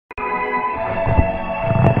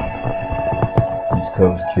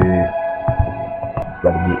Coast kid.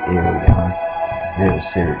 Gotta get ill, huh? Real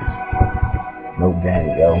serious. No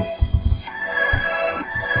game, yo.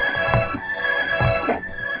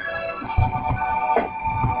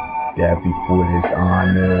 Yeah, before this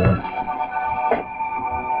honor,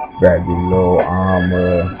 grab your little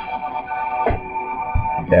armor.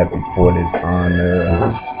 Yeah, before this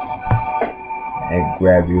honor, and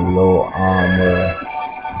grab your little armor.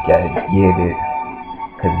 Gotta get it,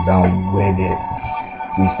 cause I'm with it.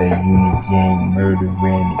 We say unit gang,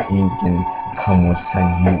 murdering, inking. Come on,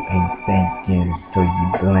 son, you ain't thinking, so you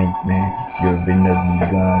blank, man. You already know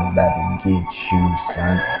these guns about to get you,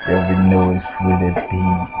 son. You already know it's for the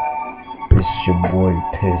beat. It's your boy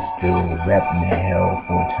Pistol, rapping the hell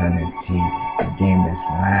for eternity. The game is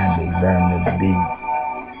mine, they learn the beat.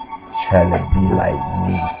 Try to be like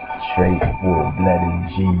me, straight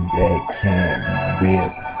full-blooded G that can't be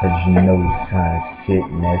real. Cause you know, son,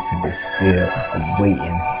 sitting next to the still, I'm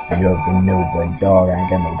waiting. You already know, but dog, I ain't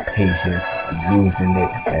got no patience. I'm losing it,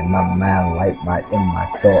 and my mind like in my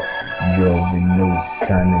thoughts. You already know,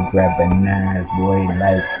 son, and grab a nines, boy,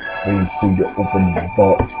 like waiting for you to open the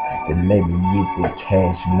vault to let me get the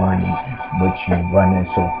cash money. But you running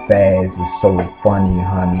so fast, it's so funny,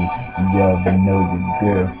 honey. You already know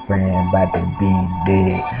your girlfriend about to be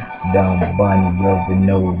dead. Dumb bunny, you already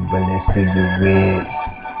know, but let's do your wig.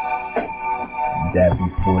 That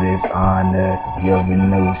before this honor, you already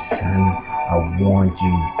know, son, I warned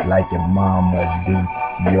you like your mama do.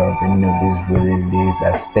 You already know this what it is,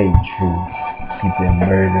 I stay true. Keep it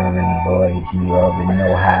murdering, boy, you already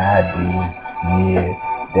know how I do. Yeah,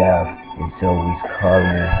 death is always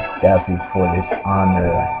calling. That before this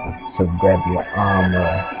honor, so grab your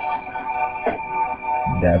armor.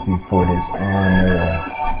 That before this honor,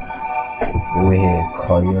 go ahead,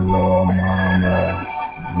 call your little mama.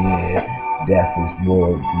 Yeah. Death is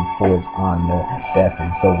war before it's honor. Death is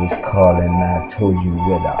always calling. I told you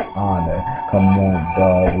with the honor. Come on,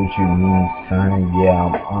 dog. What you mean, son? Yeah,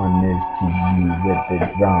 I'm honest to you with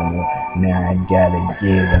the drama. Now I gotta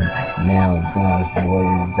get him. Now guns, boy,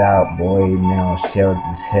 is out, boy. Now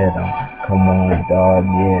shelters hit him. Come on, dog.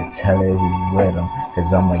 Yeah, tell it who's with him. Cause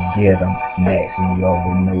I'ma get him next. And you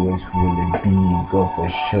already know it's really be. Go for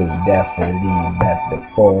sure. Definitely. That's the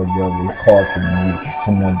fall. You already called for me.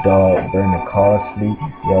 Come on, dog. Burn the costly,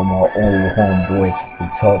 yo, my old homeboy, he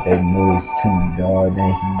talked that noise too, dog, then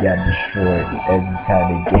he got destroyed. That's just how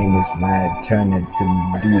the game is mine, turning to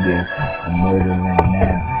do this. I'm murdering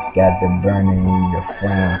now, got the burning in your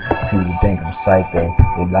frown. People think I'm psycho,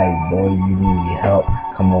 they like, boy, you need help,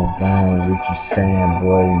 come around, what you saying,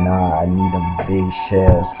 boy, nah, I need them big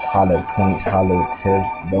shells, hollow points, hollow tips,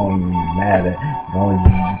 don't even matter, as long as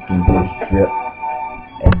you can just drip,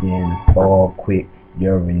 and then fall quick.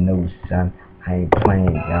 You already know, son, I ain't playing,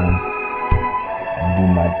 young. I do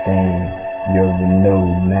my thing. You already know,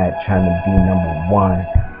 not trying to be number one,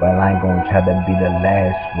 but I ain't gonna try to be the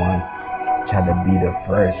last one. Try to be the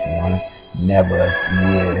first one. Never,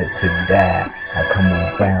 yeah, to die. I come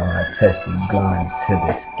around, I touch the gun to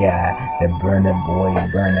the sky. That burn that boy,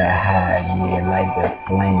 burn that high, yeah, like the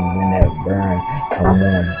flame when that burn. Come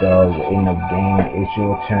on, dog, ain't no game, it's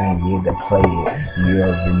your turn, yeah, to play it. You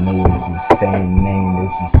already know it's the same name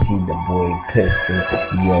that you see the boy Pistol.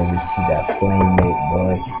 You already see that flame, it,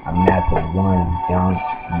 boy. I'm not the one, young.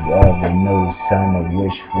 You already know, son, of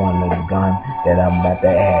which one the gun that I'm about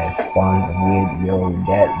to have fun with, yo.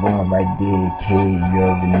 That one right there, kid. You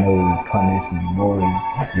already know, punish these boys.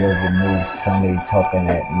 You already know, son, they talking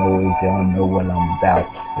that noise. They don't know what I'm about.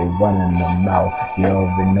 They running the mouth. You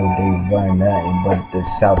already know they run nothing but the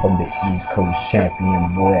South. I'm the East Coast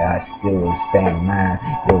champion, boy. I still stand mine.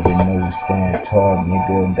 You already know, stand tall,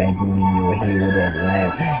 nigga. Banking in your head with a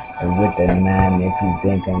lamp. And with the 9, if you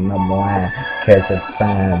think I'm number one, catch a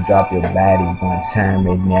sign, drop your body one time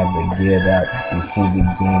and never get up. You see the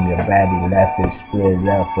game, your body left is split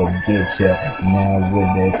up, forget ya. Now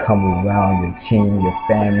when they come around your team, your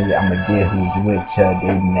family, I'ma get who's with ya.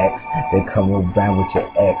 They next, they come around with your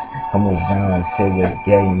ex, come around and say what's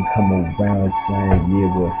game, come around son,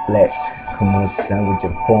 yeah, with flex. Come on, son, with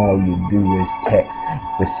your phone, all you do is text.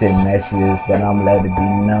 But send messages, but I'm let it be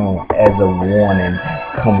known as a warning.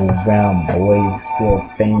 Come around, boy, still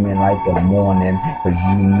faming like the morning. Cause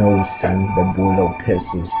you know, son, the bullet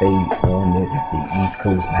pistol stay on it. The East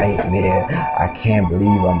Coast nightmare. I can't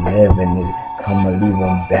believe I'm living it. Come and leave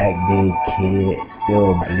them back there, kid.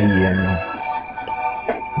 Still bleeding.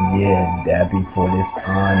 Yeah, that before this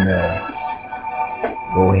honor.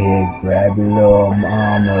 Go ahead, grab your little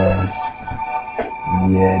mama.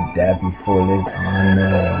 Yeah, that before this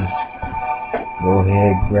honor. Go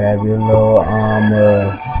ahead, grab your little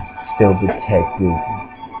armor. still protected,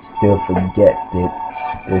 still forgetted,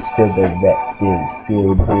 it's still directed,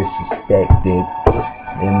 still disrespected.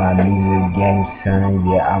 In my music game, son,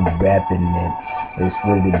 yeah, I'm rapping it. It's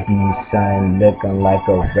for the B, son, looking like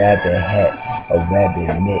a rabbit hat, a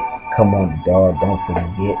rabbit mitt. Come on, dog, don't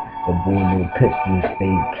forget the LIL Pistol.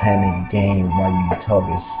 Stay playing the game while you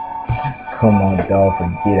talking. Come on, dog,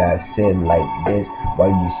 forget I said like this while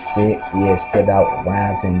you spit, yeah, spit out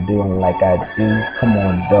rhymes and doing like I do. Come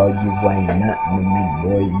on, dog, you ain't nothing to me,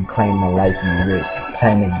 boy. You claiming like you rich,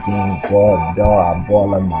 playing the game, ball, dog. I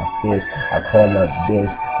ball up my fist, I call up this,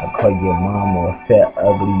 I call your mama a fat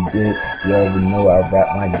ugly bitch. You already know I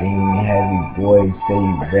rap my game heavy, boy. Stay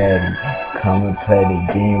ready, come and play the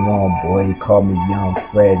game on, boy. Call me Young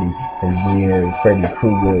Freddy, cause yeah, Freddy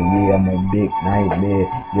Krueger, yeah, I'm a big nightmare.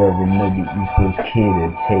 You already know the East Coast kid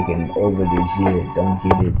is taking over this year. Don't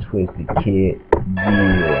get it twisted, kid.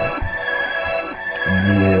 Yeah.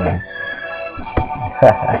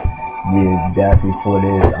 Yeah, definitely for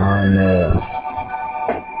this honor.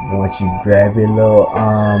 Once you grab your little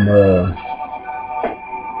armor,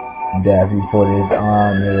 definitely for this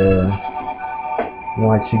honor.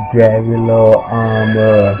 Once you grab your little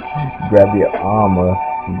armor, grab your armor,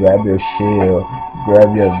 grab your shield,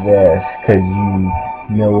 grab your vest, cause you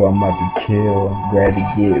know I'm about to kill. Ready,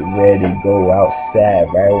 get ready, go outside,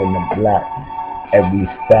 right on the block. Every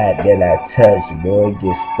spot that I touch, boy,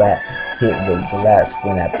 get spot hit with glass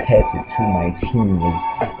when I pass it to my teammates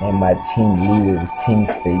and my team leaders, team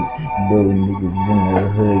face. Little niggas in the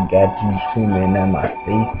hood got you screaming in my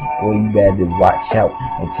face. Boy, you better watch out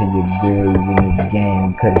until your girl in the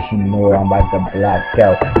game, cause she know I'm about to block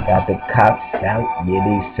out. Got the cops out, yeah,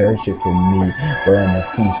 they searching for me. But in the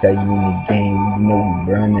freestyle, you in the game, you know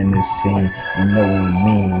we burning the scene. You know what we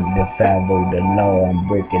mean, the 5-0, the law, I'm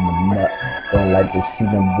breaking them up. Don't like to see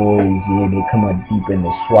them boys, yeah, they come up deep in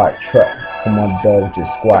the SWAT truck. Come on, dog, your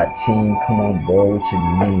squad team. Come on, boy, what you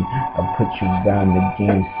mean? I put you down the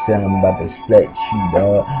game, son. I'm about to split you,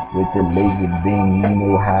 dog, with the laser beam. You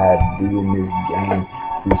know how I do in this game.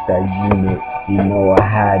 Freestyle unit, you know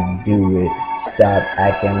how I do it. Stop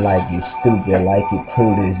acting like you stupid, like you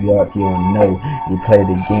clueless, y'all. If you don't know, you play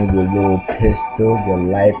the game with LIL Pistol, your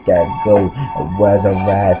life got go. As I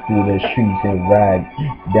ride through the streets and ride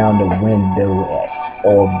down the window,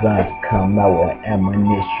 all guns come out and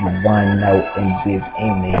ammunition run out, and this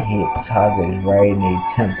aim to hit targets right in their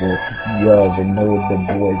temple. You already know the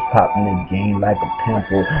boys popping the game like a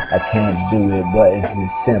pimple. I can't do it, but it's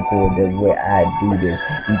just simple the way I do this.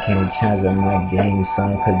 You can't change my game,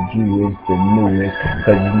 son, cause you is the newest,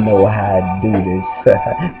 cause you know how I do this.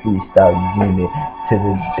 Freestyle unit to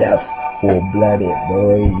the death, full-blooded,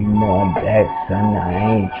 boy. You know I'm back, son. I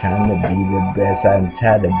ain't trying to be the best, I'm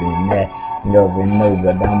tired of being that. You already know,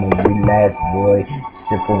 but I'ma relax, boy.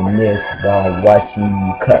 Sip on this while I'm watching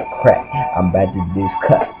you cut crack. I'm about to just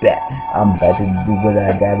cut back. I'm about to do what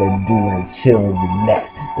I gotta do and chill and relax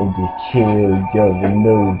and just chill. You already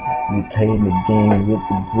know, we playing the game with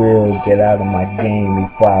the grill. Get out of my game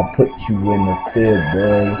before I put you in the field,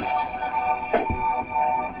 boy.